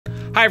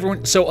Hi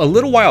everyone. So a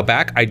little while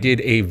back, I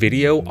did a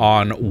video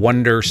on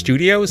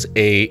WonderStudio's,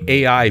 a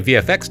AI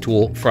VFX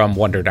tool from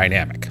Wonder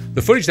Dynamic.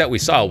 The footage that we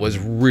saw was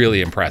really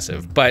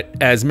impressive, but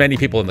as many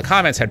people in the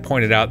comments had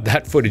pointed out,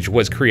 that footage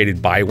was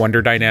created by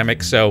Wonder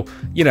Dynamic, so,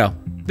 you know,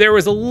 there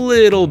was a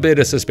little bit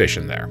of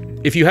suspicion there.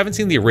 If you haven't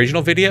seen the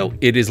original video,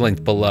 it is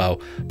linked below,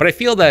 but I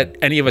feel that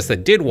any of us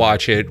that did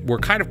watch it were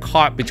kind of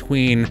caught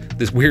between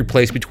this weird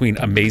place between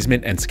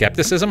amazement and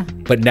skepticism.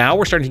 But now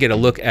we're starting to get a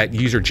look at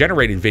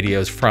user-generated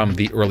videos from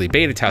the early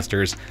beta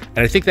testers, and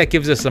I think that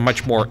gives us a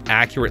much more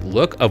accurate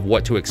look of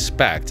what to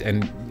expect,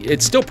 and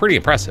it's still pretty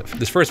impressive.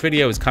 This first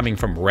video is coming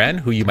from Ren,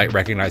 who you might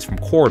recognize from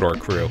Corridor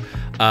Crew.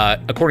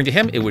 According to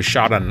him, it was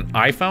shot on an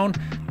iPhone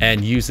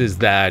and uses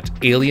that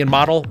alien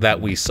model that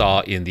we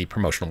saw in the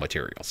promotional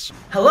materials.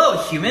 Hello,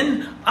 human.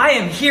 I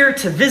am here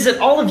to visit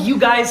all of you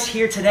guys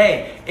here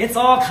today. It's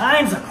all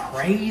kinds of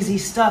crazy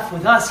stuff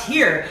with us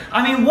here.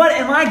 I mean, what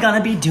am I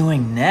gonna be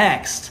doing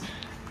next?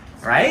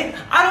 Right?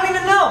 I don't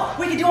even know.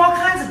 We could do all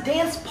kinds of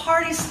dance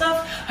party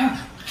stuff.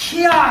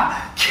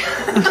 Yeah.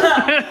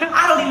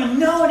 I don't even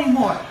know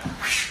anymore.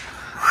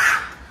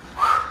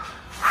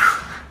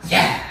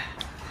 Yeah.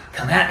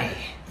 Come at me.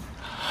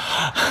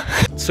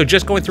 So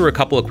just going through a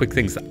couple of quick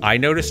things that I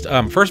noticed.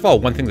 First of all,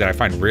 one thing that I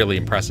find really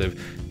impressive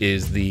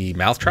is the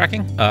mouth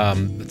tracking.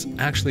 It's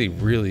actually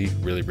really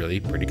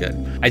pretty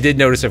good. I did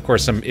notice, of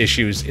course, some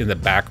issues in the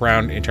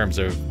background in terms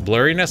of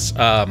blurriness.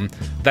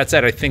 That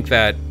said, I think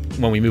that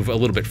when we move a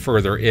little bit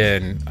further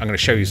in, I'm going to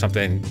show you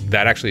something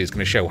that actually is going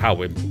to show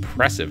how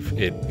impressive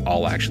it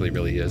all actually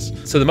really is.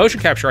 So the motion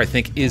capture, I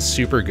think, is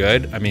super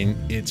good. I mean,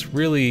 it's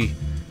really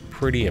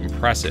pretty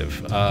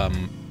impressive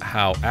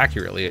how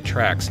accurately it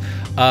tracks.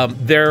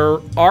 There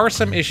are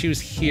some issues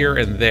here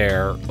and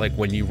there, like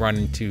when you run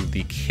into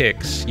the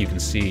kicks, you can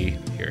see,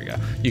 here you go,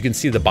 you can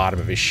see the bottom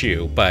of his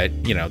shoe, but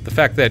you know, the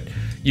fact that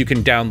you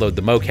can download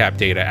the mocap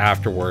data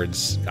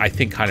afterwards, I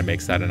think kind of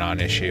makes that a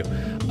non-issue.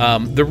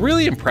 The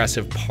really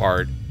impressive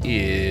part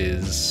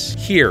is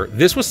here.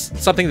 This was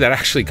something that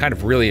actually kind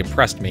of really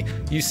impressed me.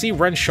 You see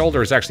Ren's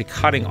shoulder is actually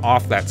cutting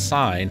off that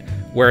sign,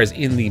 whereas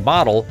in the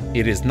model,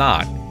 it is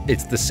not.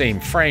 It's the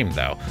same frame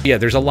though. Yeah,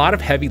 there's a lot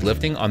of heavy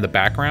lifting on the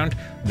background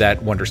that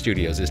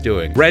WonderStudio's is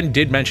doing. Ren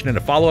did mention in a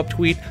follow-up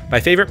tweet, my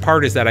favorite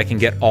part is that I can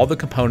get all the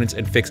components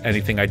and fix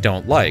anything I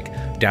don't like,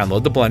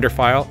 download the Blender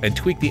file and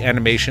tweak the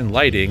animation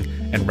lighting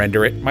and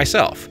render it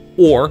myself,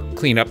 or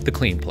clean up the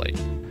clean plate.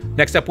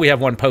 Next up, we have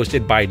one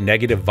posted by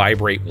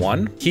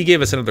Vibrate1. He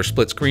gave us another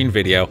split screen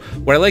video.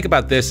 What I like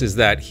about this is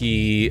that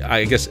he,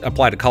 I guess,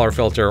 applied a color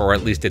filter or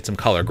at least did some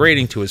color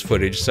grading to his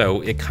footage, so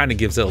it kind of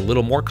gives it a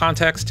little more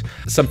context.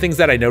 Some things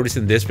that I noticed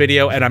in this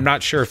video, and I'm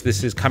not sure if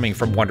this is coming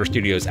from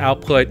WonderStudio's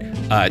output,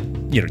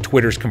 you know,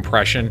 Twitter's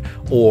compression,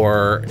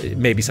 or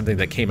maybe something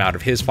that came out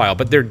of his file,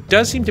 but there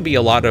does seem to be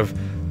a lot of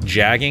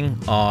jagging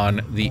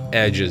on the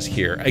edges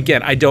here.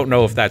 Again, I don't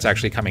know if that's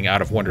actually coming out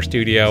of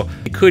WonderStudio.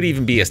 It could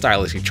even be a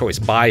stylistic choice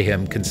by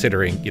him,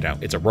 considering, you know,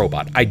 it's a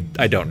robot. I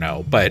don't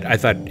know, but I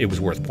thought it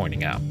was worth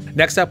pointing out.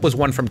 Next up was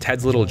one from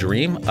Ted's Little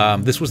Dream.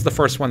 This was the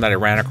first one that I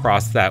ran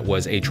across that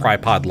was a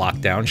tripod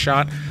lockdown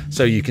shot.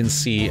 So you can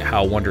see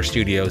how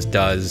WonderStudio's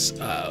does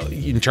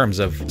in terms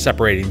of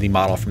separating the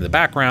model from the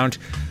background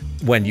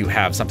when you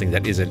have something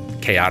that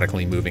isn't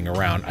chaotically moving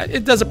around.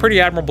 It does a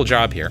pretty admirable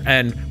job here.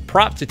 And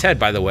prop to Ted,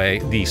 by the way,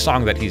 the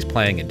song that he's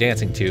playing and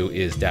dancing to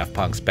is Daft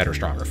Punk's Better,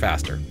 Stronger,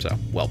 Faster. So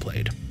well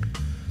played.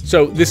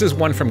 So this is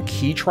one from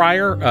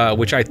Keytrier,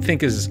 which I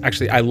think is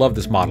actually, I love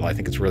this model. I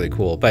think it's really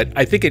cool, but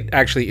I think it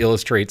actually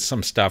illustrates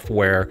some stuff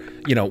where,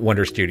 you know,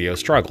 WonderStudio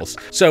struggles.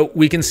 So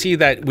we can see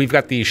that we've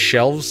got these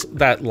shelves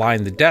that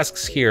line the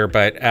desks here,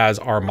 but as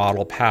our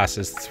model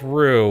passes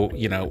through,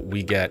 you know,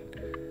 we get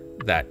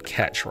that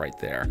catch right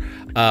there.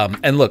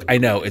 And look, I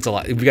know it's a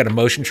lot. We've got a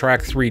motion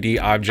track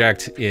 3D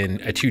object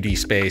in a 2D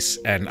space,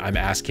 and I'm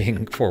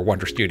asking for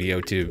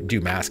WonderStudio to do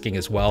masking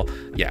as well.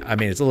 Yeah, I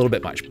mean, it's a little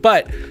bit much.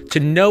 But to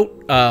note,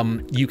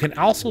 you can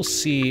also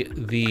see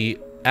the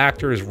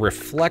actor's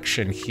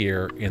reflection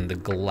here in the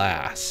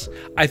glass.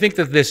 I think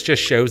that this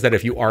just shows that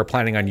if you are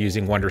planning on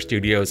using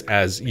WonderStudio's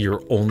as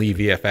your only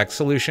VFX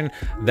solution,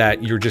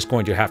 that you're just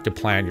going to have to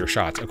plan your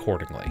shots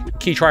accordingly.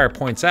 Keytrier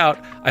points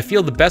out, I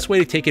feel the best way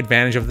to take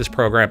advantage of this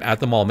program at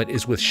the moment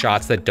is with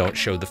shots that don't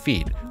show the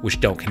feed, which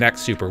don't connect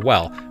super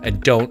well,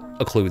 and don't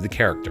occlude the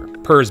character.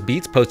 Pers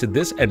Beats posted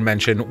this and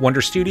mentioned,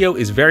 WonderStudio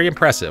is very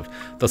impressive.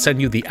 They'll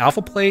send you the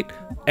alpha plate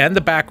and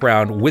the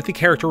background with the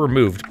character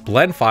removed,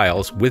 blend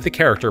files with the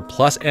character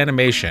plus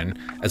animation,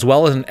 as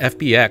well as an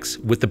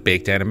FBX with the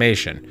baked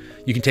animation.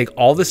 You can take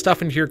all this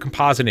stuff into your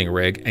compositing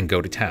rig and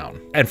go to town.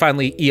 And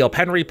finally, E.L.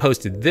 Penry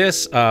posted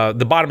this.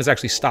 The bottom is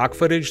actually stock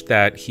footage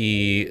that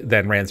he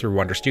then ran through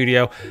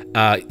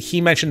WonderStudio.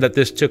 He mentioned that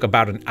this took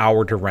about an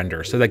hour to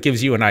render, so that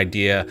gives you an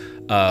idea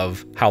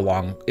of how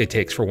long it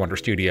takes for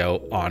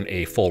WonderStudio on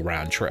a full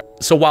round trip.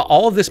 So while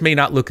all of this may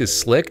not look as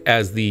slick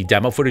as the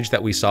demo footage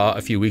that we saw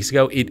a few weeks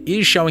ago, it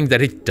is showing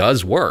that it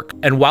does work.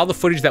 And while the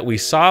footage that we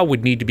saw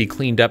would need to be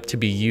cleaned up to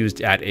be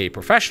used at a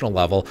professional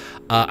level,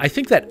 I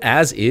think that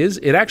as is,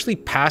 it actually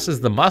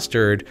passes the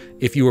mustard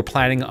if you were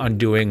planning on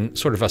doing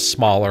sort of a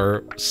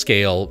smaller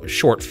scale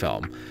short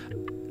film,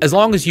 as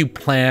long as you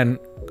plan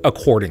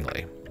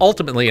accordingly.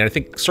 Ultimately, and I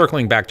think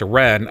circling back to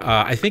Ren,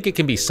 I think it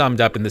can be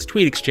summed up in this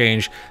tweet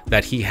exchange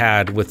that he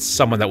had with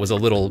someone that was a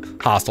little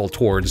hostile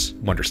towards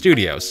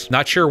WonderStudio's.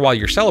 Not sure why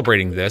you're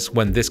celebrating this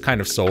when this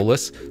kind of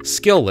soulless,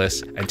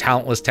 skillless, and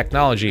talentless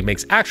technology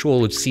makes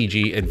actual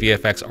CG and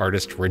VFX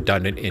artists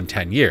redundant in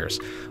 10 years.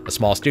 A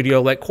small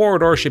studio like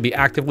Corridor should be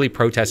actively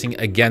protesting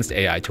against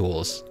AI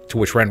tools. To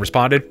which Ren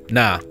responded,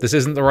 "Nah, this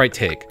isn't the right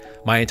take.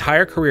 My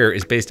entire career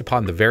is based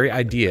upon the very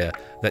idea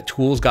that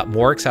tools got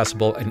more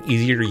accessible and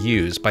easier to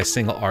use by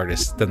single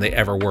artists than they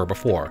ever were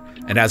before,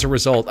 and as a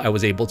result, I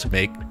was able to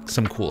make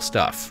some cool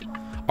stuff.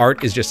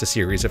 Art is just a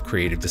series of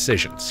creative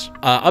decisions."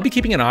 I'll be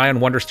keeping an eye on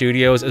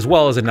WonderStudio's as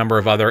well as a number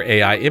of other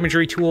AI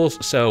imagery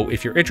tools, so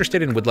if you're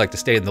interested and would like to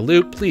stay in the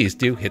loop, please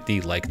do hit the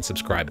like and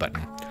subscribe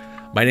button.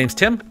 My name's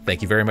Tim,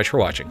 thank you very much for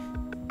watching.